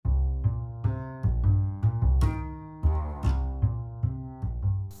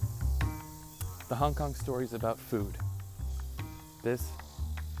the Hong Kong stories about food. This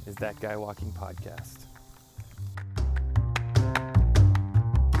is That Guy Walking Podcast.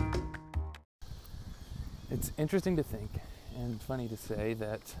 It's interesting to think and funny to say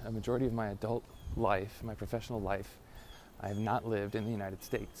that a majority of my adult life, my professional life, I have not lived in the United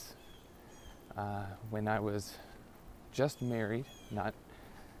States. When I was just married, not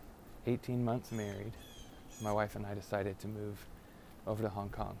 18 months married, my wife and I decided to move over to Hong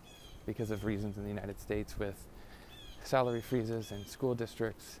Kong because of reasons in the United States with salary freezes and school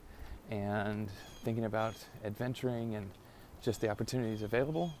districts and thinking about adventuring and just the opportunities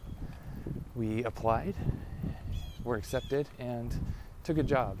available. We applied, were accepted, and took a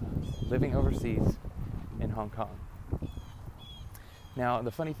job living overseas in Hong Kong. Now,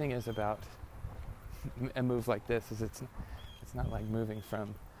 the funny thing is about a move like this is it's not like moving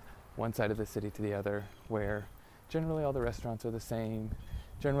from one side of the city to the other, where generally all the restaurants are the same,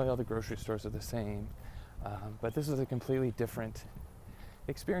 generally all the grocery stores are the same, but this was a completely different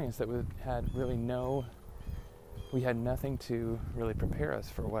experience that we had nothing to really prepare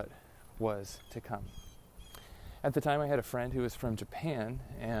us for what was to come. At the time, I had a friend who was from Japan,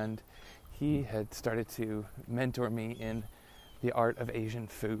 and he had started to mentor me in the art of Asian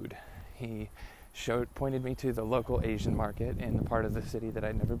food. He pointed me to the local Asian market in the part of the city that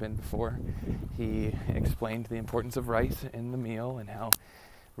I'd never been before. He explained the importance of rice in the meal and how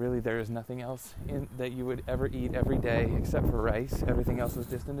really there is nothing else that you would ever eat every day except for rice. Everything else was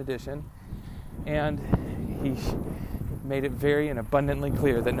just an addition. And he made it very and abundantly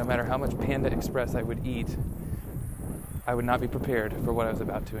clear that no matter how much Panda Express I would eat, I would not be prepared for what I was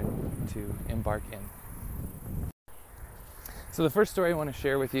about to embark in. So the first story I want to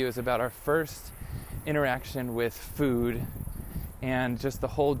share with you is about our first interaction with food and just the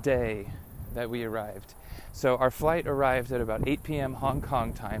whole day that we arrived. So our flight arrived at about 8 p.m. Hong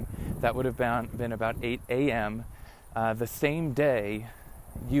Kong time. That would have been about 8 a.m. The same day,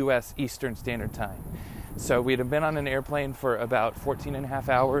 U.S. Eastern Standard Time. So we'd have been on an airplane for about 14 and a half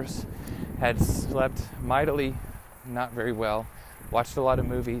hours, had slept mightily not very well, watched a lot of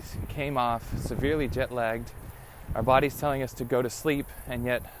movies, came off severely jet lagged, our body's telling us to go to sleep, and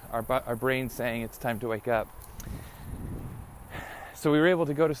yet our brain's saying it's time to wake up. So we were able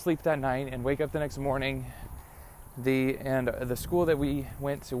to go to sleep that night and wake up the next morning. The school that we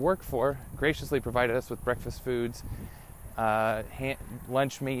went to work for graciously provided us with breakfast foods,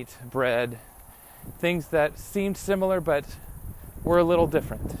 lunch meat, bread, things that seemed similar but were a little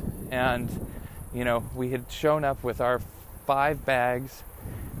different. And we had shown up with our 5 bags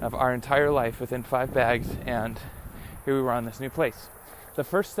of our entire life within 5 bags, and here we were on this new place. The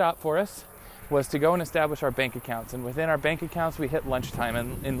first stop for us was to go and establish our bank accounts, and within our bank accounts we hit lunchtime,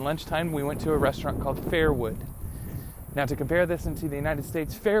 and in lunchtime we went to a restaurant called Fairwood. Now, to compare this into the United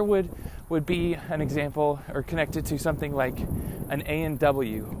States, Fairwood would be an example or connected to something like an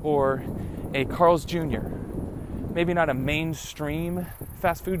A&W or a Carl's Jr. Maybe not a mainstream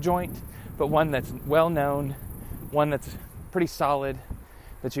fast food joint, but one that's well known, one that's pretty solid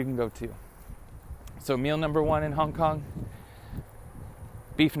that you can go to. So meal number 1 in Hong Kong,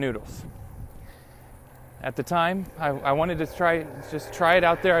 beef noodles. At the time, I wanted to try it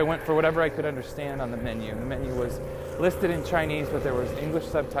out there. I went for whatever I could understand on the menu. The menu was listed in Chinese, but there was English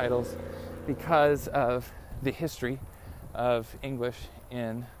subtitles because of the history of English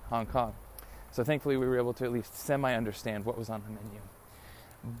in Hong Kong. So thankfully we were able to at least semi-understand what was on the menu.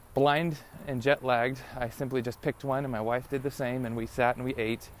 Blind and jet lagged, I simply just picked one, and my wife did the same, and we sat and we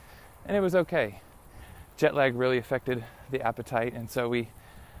ate, and it was okay. Jet lag really affected the appetite, and so we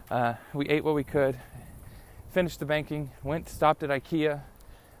ate what we could, finished the banking, stopped at IKEA.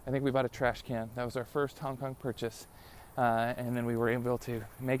 I think we bought a trash can. That was our first Hong Kong purchase, and then we were able to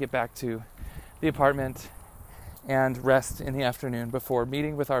make it back to the apartment and rest in the afternoon before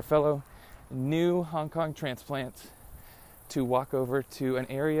meeting with our fellow new Hong Kong transplants to walk over to an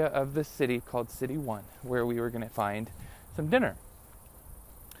area of the city called City 1, where we were going to find some dinner.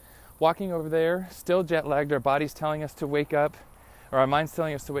 Walking over there, still jet lagged, our body's telling us to wake up, or our mind's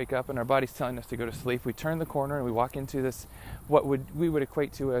telling us to wake up, and our body's telling us to go to sleep. We turn the corner and we walk into this, we would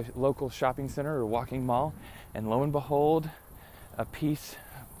equate to a local shopping center or walking mall, and lo and behold, a piece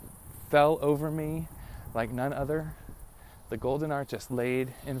fell over me like none other. The Golden Arch just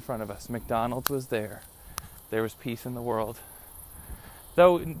laid in front of us. McDonald's was there. There was peace in the world.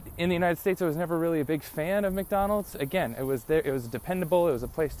 Though in the United States I was never really a big fan of McDonald's. Again, it was there, it was dependable, it was a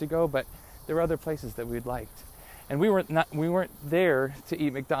place to go, but there were other places that we'd liked. And we weren't there to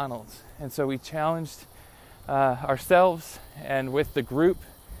eat McDonald's. And so we challenged ourselves, and with the group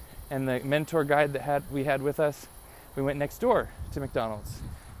and the mentor guide that we had with us, we went next door to McDonald's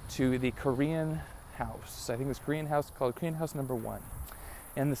to the Korean house. I think it was Korean house, called Korean House Number 1.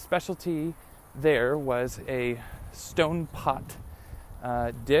 And the specialty there was a stone pot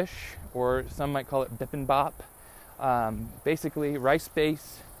dish, or some might call it bibimbap. Basically rice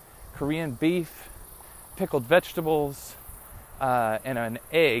base, Korean beef, pickled vegetables, and an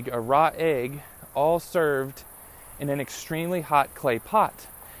egg, a raw egg, all served in an extremely hot clay pot.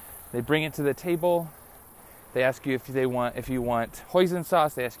 They bring it to the table. They ask you if you want hoisin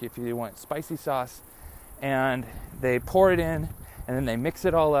sauce. They ask you if you want spicy sauce, and they pour it in, and then they mix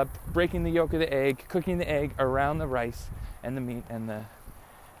it all up, breaking the yolk of the egg, cooking the egg around the rice and the meat and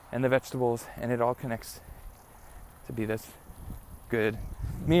the vegetables, and it all connects to be this good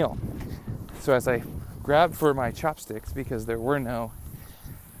meal. So as I grabbed for my chopsticks, because there were no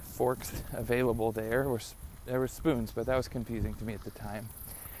forks available there were spoons, but that was confusing to me at the time.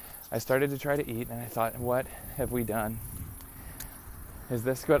 I started to try to eat, and I thought, what have we done? Is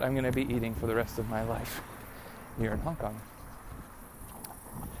this what I'm going to be eating for the rest of my life here in Hong Kong?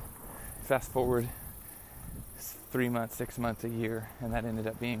 Fast forward 3 months, 6 months, a year, and that ended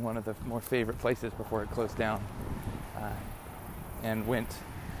up being one of the more favorite places before it closed down and went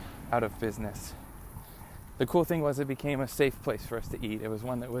out of business. The cool thing was it became a safe place for us to eat. It was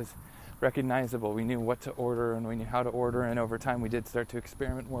one that was recognizable. We knew what to order and we knew how to order, and over time we did start to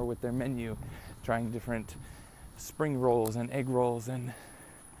experiment more with their menu, trying different spring rolls and egg rolls and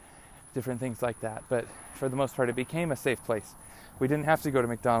different things like that. But for the most part, it became a safe place. We didn't have to go to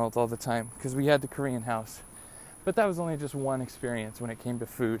McDonald's all the time because we had the Korean house. But that was only just one experience when it came to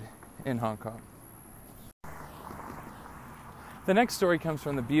food in Hong Kong. The next story comes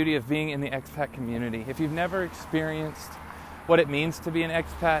from the beauty of being in the expat community. If you've never experienced what it means to be an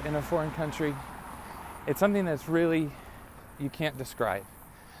expat in a foreign country, it's something that's really, you can't describe.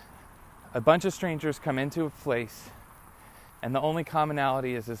 A bunch of strangers come into a place, and the only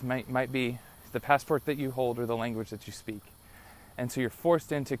commonality might be the passport that you hold or the language that you speak. And so you're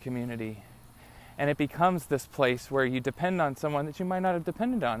forced into community, and it becomes this place where you depend on someone that you might not have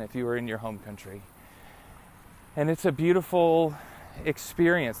depended on if you were in your home country. And it's a beautiful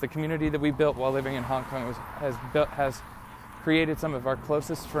experience. The community that we built while living in Hong Kong has created some of our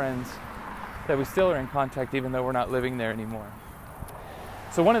closest friends that we still are in contact even though we're not living there anymore.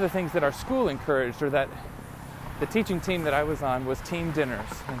 So one of the things that our school encouraged, or that the teaching team that I was on, was team dinners.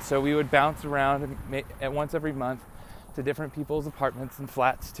 And so we would bounce around at once every month to different people's apartments and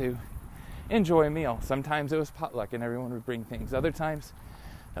flats to enjoy a meal. Sometimes it was potluck and everyone would bring things. Other times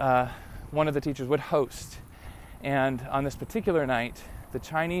one of the teachers would host. And on this particular night, the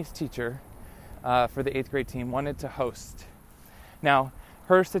Chinese teacher for the 8th grade team wanted to host. Now,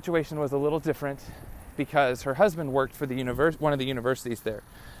 her situation was a little different because her husband worked for one of the universities there.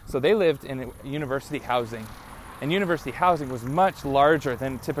 So they lived in university housing. And university housing was much larger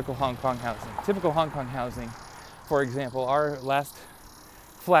than typical Hong Kong housing. Typical Hong Kong housing, for example, our last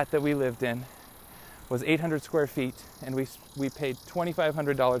flat that we lived in was 800 square feet, and we paid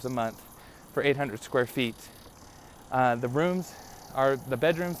 $2,500 a month for 800 square feet. The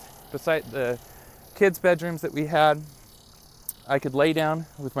bedrooms, beside the kids' bedrooms that we had, I could lay down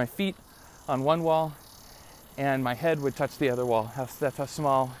with my feet on one wall and my head would touch the other wall. That's how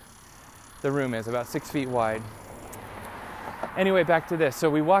small the room is, about 6 feet wide. Anyway, back to this. So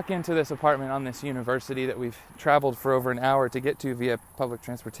we walk into this apartment on this university that we've traveled for over an hour to get to via public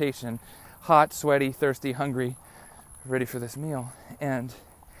transportation. Hot, sweaty, thirsty, hungry, ready for this meal. And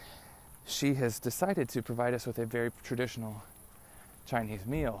she has decided to provide us with a very traditional Chinese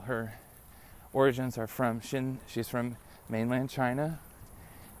meal. Her origins are from she's from mainland China,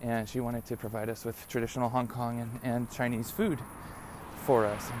 and she wanted to provide us with traditional Hong Kong and Chinese food for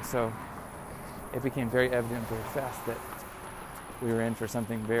us. And so it became very evident very fast that we were in for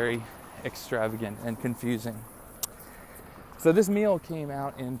something very extravagant and confusing. So this meal came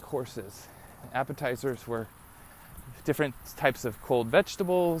out in courses. Appetizers were different types of cold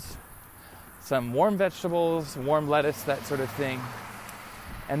vegetables, some warm vegetables, warm lettuce, that sort of thing.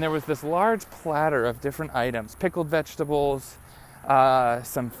 And there was this large platter of different items, pickled vegetables,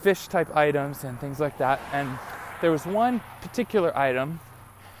 some fish type items and things like that. And there was one particular item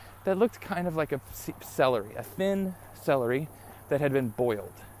that looked kind of like a celery, a thin celery that had been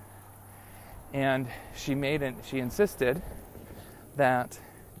boiled. And she insisted that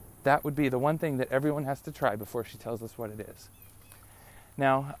would be the one thing that everyone has to try before she tells us what it is.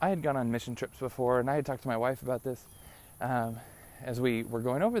 Now, I had gone on mission trips before, and I had talked to my wife about this as we were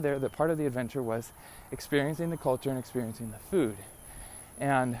going over there, that part of the adventure was experiencing the culture and experiencing the food.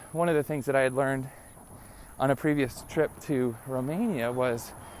 And one of the things that I had learned on a previous trip to Romania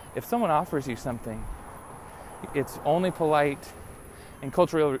was if someone offers you something, it's only polite and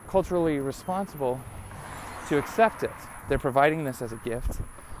culturally responsible to accept it. They're providing this as a gift.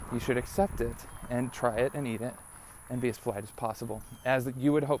 You should accept it and try it and eat it and be as polite as possible, as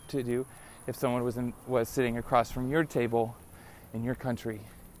you would hope to do if someone was sitting across from your table in your country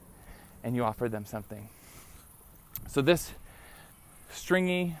and you offered them something. So this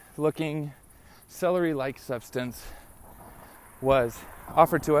stringy looking celery-like substance was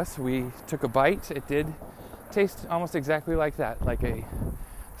offered to us. We took a bite. It did taste almost exactly like that, like a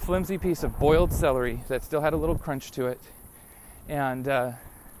flimsy piece of boiled celery that still had a little crunch to it, and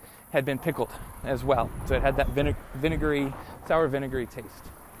had been pickled as well. So it had that sour vinegary taste.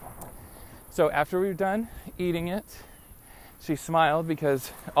 So after we were done eating it, she smiled,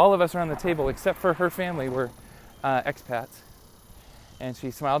 because all of us around the table, except for her family, were expats. And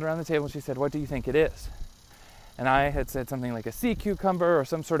she smiled around the table and she said, "What do you think it is?" And I had said something like a sea cucumber or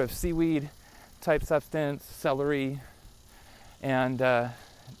some sort of seaweed type substance, celery. And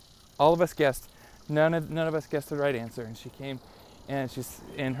all of us guessed. None of us guessed the right answer. And she came and she's,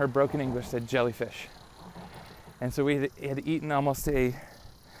 in her broken English, said jellyfish. And so we had eaten almost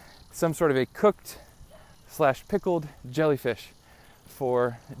some sort of a cooked / pickled jellyfish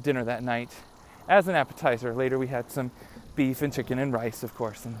for dinner that night as an appetizer. Later we had some beef and chicken and rice, of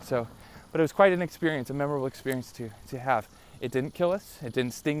course. And so, but it was quite an experience, a memorable experience to have. It didn't kill us. It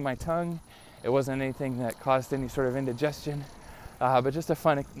didn't sting my tongue. It wasn't anything that caused any sort of indigestion, but just a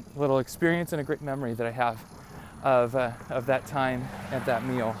fun little experience and a great memory that I have of that time at that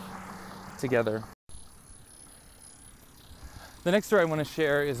meal together. The next story I want to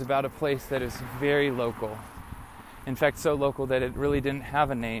share is about a place that is very local. In fact, so local that it really didn't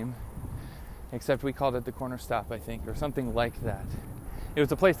have a name, except we called it the Corner Stop, I think, or something like that. It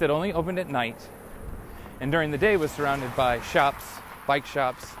was a place that only opened at night, and during the day was surrounded by shops, bike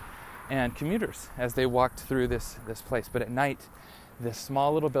shops, and commuters as they walked through this place. But at night, this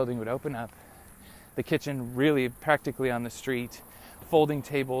small little building would open up, the kitchen really practically on the street, folding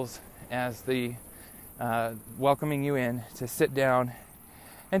tables as the welcoming you in to sit down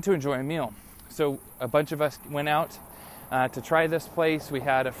and to enjoy a meal. So a bunch of us went out to try this place. We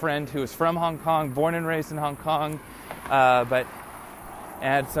had a friend who was from Hong Kong, born and raised in Hong Kong, but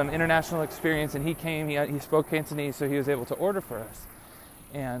had some international experience, and he came, he spoke Cantonese, so he was able to order for us.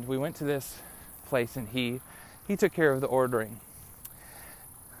 And we went to this place, and he took care of the ordering.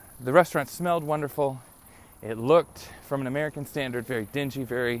 The restaurant smelled wonderful. It looked, from an American standard, very dingy,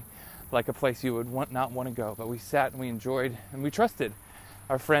 very like a place you would not want to go. But we sat and we enjoyed and we trusted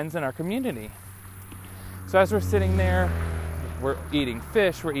our friends and our community. So as we're sitting there, we're eating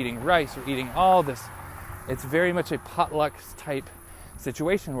fish, we're eating rice, we're eating all this. It's very much a potluck type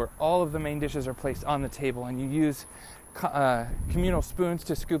situation where all of the main dishes are placed on the table, and you use communal spoons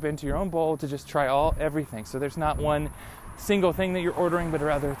to scoop into your own bowl to just try everything. So there's not one single thing that you're ordering, but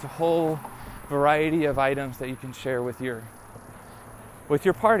rather it's a whole variety of items that you can share with your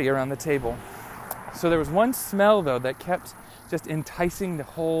party around the table. So there was one smell, though, that kept just enticing the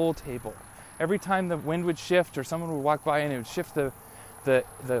whole table. Every time the wind would shift or someone would walk by and it would shift the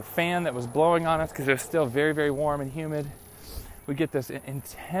fan that was blowing on us, because it was still very, very warm and humid, we'd get this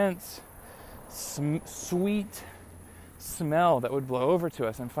intense, sweet smell that would blow over to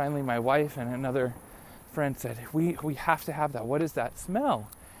us. And finally my wife and another friend said, we have to have that. What is that smell?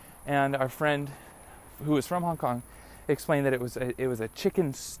 And our friend, who was from Hong Kong, explained that it was a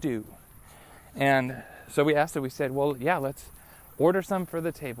chicken stew. And so we asked it, we said, well, yeah, let's order some for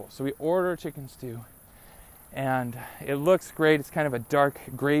the table. So we order chicken stew, and it looks great. It's kind of a dark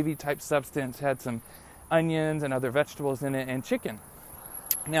gravy type substance, had some onions and other vegetables in it, and chicken.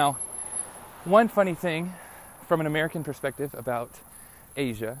 Now, one funny thing from an American perspective about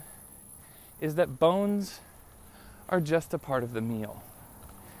Asia is that bones are just a part of the meal.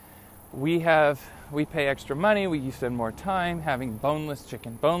 We pay extra money, we spend more time having boneless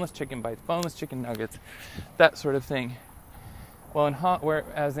chicken bites, boneless chicken nuggets, that sort of thing. Well,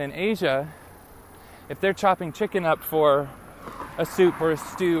 whereas in Asia, if they're chopping chicken up for a soup or a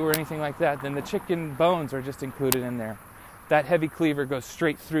stew or anything like that, then the chicken bones are just included in there. That heavy cleaver goes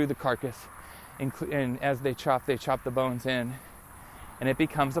straight through the carcass, and as they chop the bones in, and it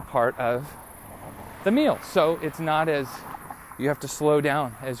becomes a part of the meal. So it's not as, you have to slow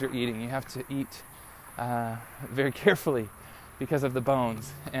down as you're eating. You have to eat very carefully because of the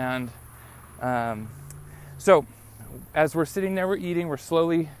bones. And so as we're sitting there, we're eating, we're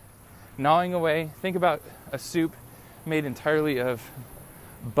slowly gnawing away. Think about a soup made entirely of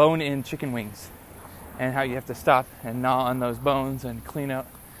bone-in chicken wings, and how you have to stop and gnaw on those bones and clean out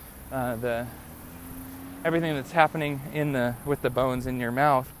everything that's happening with the bones in your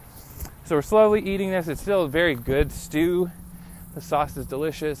mouth. So we're slowly eating this. It's still a very good stew, The sauce is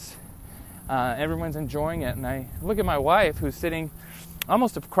delicious. Everyone's enjoying it. And I look at my wife, who's sitting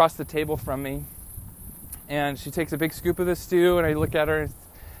almost across the table from me, and she takes a big scoop of the stew, and I look at her and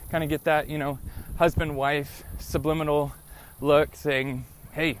kind of get that, husband-wife subliminal look saying,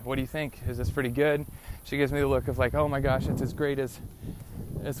 hey, what do you think? Is this pretty good? She gives me the look of like, oh my gosh, it's as great as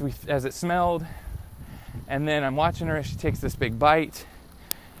it smelled. And then I'm watching her as she takes this big bite,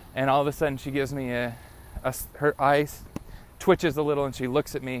 and all of a sudden she gives me her eyes twitches a little, and she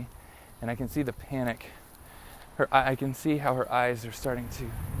looks at me, and I can see the panic. I can see how her eyes are starting to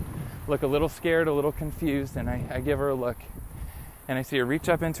look a little scared, a little confused, and I give her a look, and I see her reach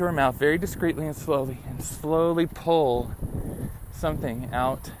up into her mouth very discreetly and slowly pull something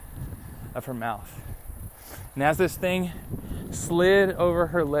out of her mouth. And as this thing slid over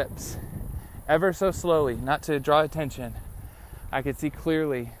her lips, ever so slowly, not to draw attention, I could see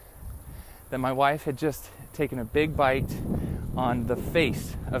clearly that my wife had just taken a big bite on the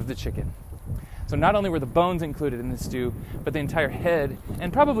face of the chicken. So not only were the bones included in the stew, but the entire head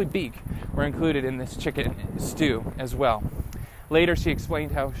and probably beak were included in this chicken stew as well. Later, she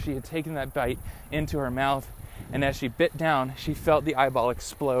explained how she had taken that bite into her mouth, and as she bit down, she felt the eyeball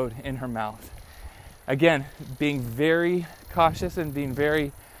explode in her mouth. Again, being very cautious and being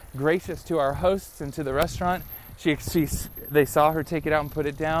very gracious to our hosts and to the restaurant, they saw her take it out and put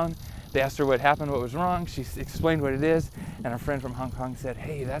it down. They asked her what happened, what was wrong. She explained what it is, and our friend from Hong Kong said,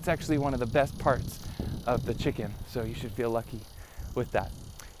 hey, that's actually one of the best parts of the chicken, so you should feel lucky with that.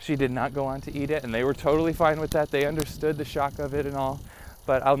 She did not go on to eat it, and they were totally fine with that. They understood the shock of it and all,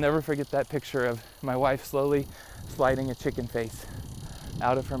 but I'll never forget that picture of my wife slowly sliding a chicken face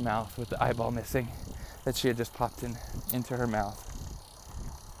out of her mouth with the eyeball missing that she had just popped into her mouth.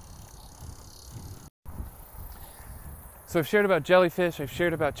 So I've shared about jellyfish, I've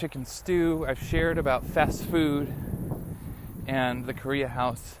shared about chicken stew, I've shared about fast food and the Korea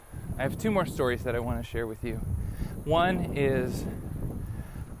House. I have two more stories that I want to share with you. One is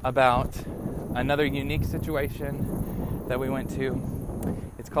about another unique situation that we went to.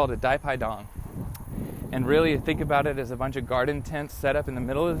 It's called a Dai Pai Dong. And really, think about it as a bunch of garden tents set up in the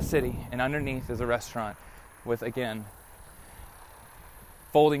middle of the city, and underneath is a restaurant with, again,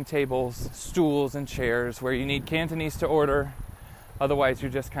 folding tables, stools, and chairs where you need Cantonese to order. Otherwise,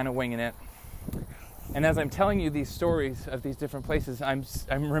 you're just kind of winging it. And as I'm telling you these stories of these different places, I'm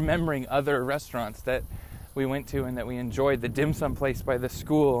remembering other restaurants that we went to and that we enjoyed. The dim sum place by the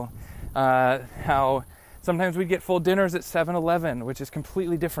school. How sometimes we'd get full dinners at 7-Eleven, which is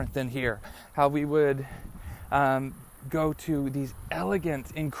completely different than here. How we would go to these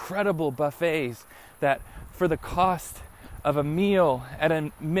elegant, incredible buffets that for the cost of a meal at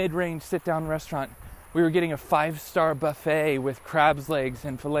a mid-range sit-down restaurant, we were getting a 5-star buffet with crab's legs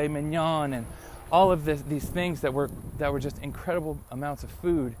and filet mignon and all of these things that were just incredible amounts of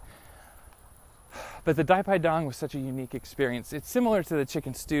food. But the Dai Pai Dong was such a unique experience. It's similar to the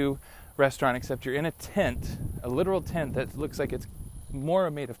chicken stew restaurant, except you're in a tent, a literal tent that looks like it's more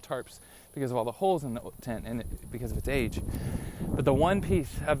made of tarps because of all the holes in the tent and because of its age. But the one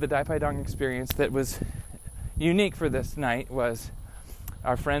piece of the Dai Pai Dong experience that was unique for this night was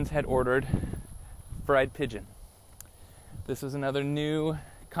our friends had ordered fried pigeon. This was another new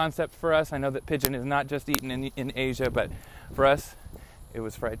concept for us. I know that pigeon is not just eaten in Asia, but for us, it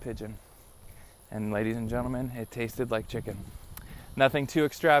was fried pigeon. And ladies and gentlemen, it tasted like chicken. Nothing too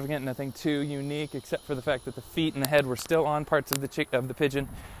extravagant, nothing too unique, except for the fact that the feet and the head were still on parts of the pigeon.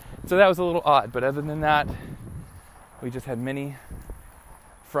 So that was a little odd, but other than that, we just had mini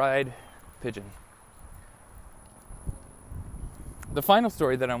fried pigeon. The final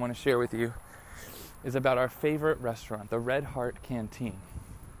story that I want to share with you is about our favorite restaurant, the Red Heart Canteen.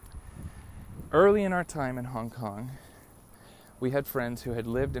 Early in our time in Hong Kong, we had friends who had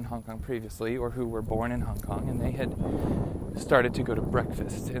lived in Hong Kong previously or who were born in Hong Kong, and they had started to go to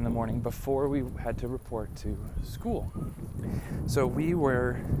breakfast in the morning before we had to report to school. So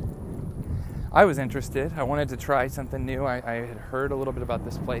I was interested. I wanted to try something new. I had heard a little bit about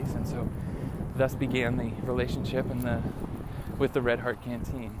this place, and so thus began the relationship with the Red Heart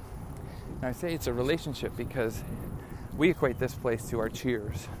Canteen. And I say it's a relationship because we equate this place to our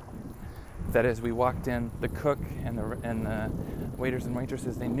Cheers. That as we walked in, the cook and the waiters and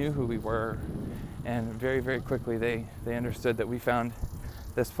waitresses, they knew who we were, and very, very quickly they understood that we found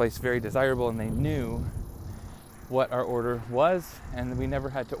this place very desirable, and they knew what our order was, and we never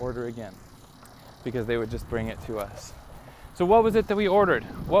had to order again because they would just bring it to us. So what was it that we ordered?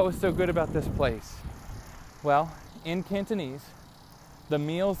 What was so good about this place? Well, in Cantonese, the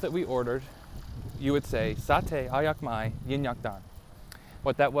meals that we ordered, you would say, satay ayak mai yin yak dan.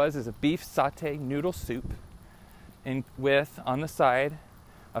 What that was is a beef satay noodle soup, with, on the side,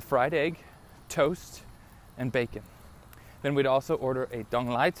 a fried egg, toast, and bacon. Then we'd also order a dong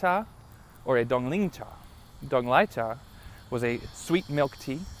lai cha or a dong ling cha. Dong lai cha was a sweet milk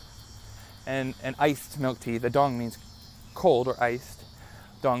tea and an iced milk tea. The dong means cold or iced.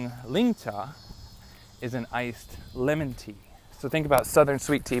 Dong ling cha is an iced lemon tea. So think about southern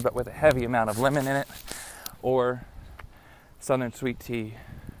sweet tea but with a heavy amount of lemon in it, or southern sweet tea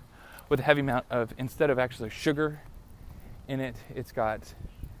with a heavy amount of, instead of actually sugar in it, it's got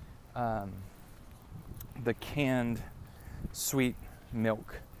the canned sweet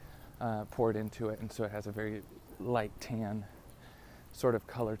milk poured into it, and so it has a very light tan sort of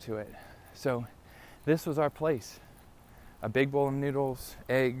color to it. So this was our place. A big bowl of noodles,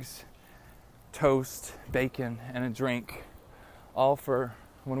 eggs, toast, bacon, and a drink, all for,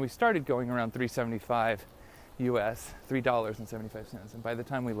 when we started going, around $3.75 US, $3.75. And by the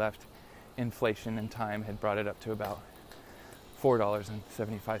time we left, inflation and time had brought it up to about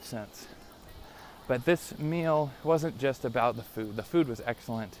 $4.75. But this meal wasn't just about the food. The food was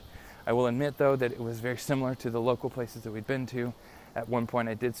excellent. I will admit, though, that it was very similar to the local places that we'd been to. At one point,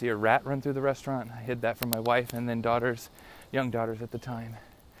 I did see a rat run through the restaurant. I hid that from my wife and then young daughters at the time.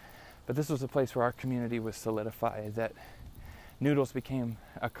 But this was a place where our community was solidified, that noodles became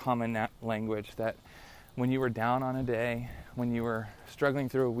a common language, that when you were down on a day, when you were struggling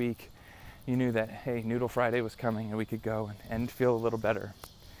through a week, you knew that, hey, Noodle Friday was coming and we could go and feel a little better.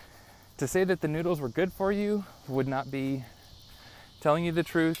 To say that the noodles were good for you would not be telling you the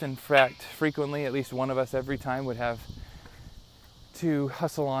truth. In fact, frequently, at least one of us every time would have to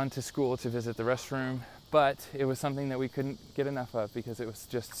hustle on to school to visit the restroom, but it was something that we couldn't get enough of because it was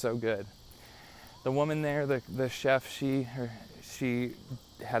just so good. The woman there, the chef, she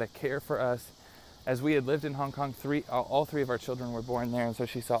had a care for us. As we had lived in Hong Kong, all three of our children were born there, and so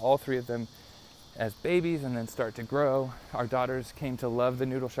she saw all three of them as babies and then start to grow. Our daughters came to love the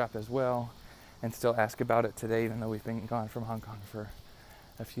noodle shop as well and still ask about it today, even though we've been gone from Hong Kong for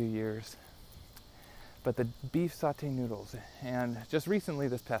a few years. But the beef sauté noodles, and just recently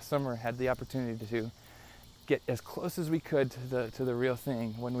this past summer had the opportunity to get as close as we could to the real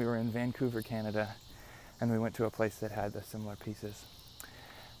thing when we were in Vancouver, Canada, and we went to a place that had the similar pieces.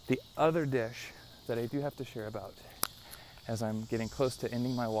 The other dish that I do have to share about as I'm getting close to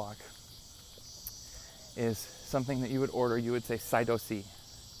ending my walk is something that you would order. You would say sai do si.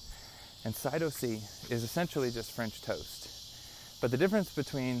 And sai do si is essentially just French toast. But the difference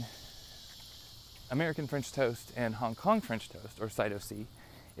between American French toast and Hong Kong French toast, or sai do si,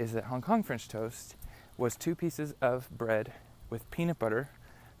 is that Hong Kong French toast was 2 pieces of bread with peanut butter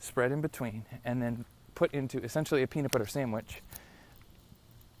spread in between and then put into essentially a peanut butter sandwich,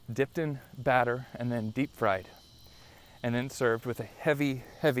 dipped in batter and then deep fried, and then served with a heavy,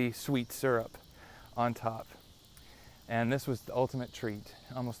 heavy sweet syrup on top. And this was the ultimate treat,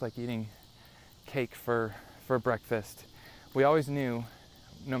 almost like eating cake for breakfast. We always knew,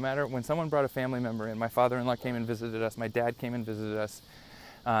 no matter, when someone brought a family member in, my father-in-law came and visited us, my dad came and visited us,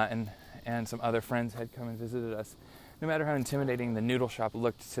 and some other friends had come and visited us, no matter how intimidating the noodle shop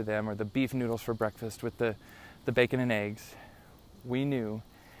looked to them, or the beef noodles for breakfast with the bacon and eggs, we knew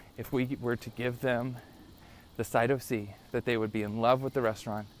if we were to give them the sai do si, that they would be in love with the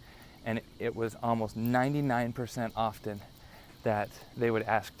restaurant. And it was almost 99% often that they would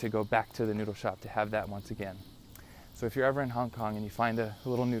ask to go back to the noodle shop to have that once again. So if you're ever in Hong Kong and you find a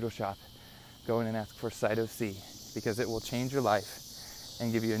little noodle shop, go in and ask for sai do si, because it will change your life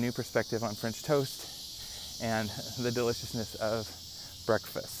and give you a new perspective on French toast and the deliciousness of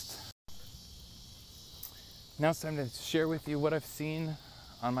breakfast. Now it's time to share with you what I've seen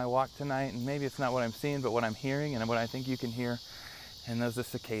on my walk tonight, and maybe it's not what I'm seeing, but what I'm hearing and what I think you can hear, and those are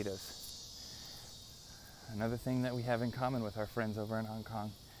cicadas. Another thing that we have in common with our friends over in Hong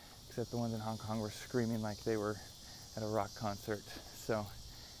Kong, except the ones in Hong Kong were screaming like they were at a rock concert. So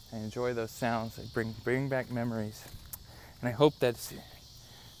I enjoy those sounds. They bring back memories. And I hope that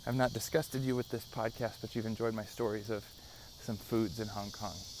I've not disgusted you with this podcast, but you've enjoyed my stories of some foods in Hong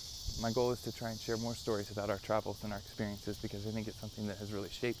Kong. My goal is to try and share more stories about our travels and our experiences, because I think it's something that has really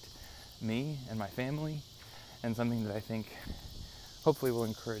shaped me and my family, and something that I think hopefully will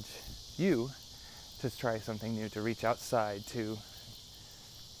encourage you to try something new, to reach outside, to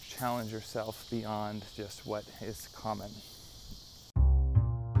challenge yourself beyond just what is common.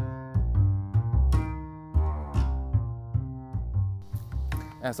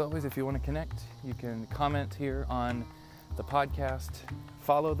 As always, if you want to connect, you can comment here on the podcast,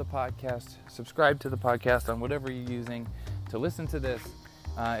 follow the podcast, subscribe to the podcast on whatever you're using to listen to this.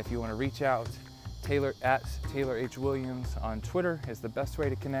 If you want to reach out, Taylor H. Williams on Twitter is the best way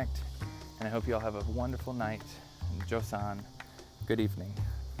to connect. And I hope you all have a wonderful night, and Josan, good evening.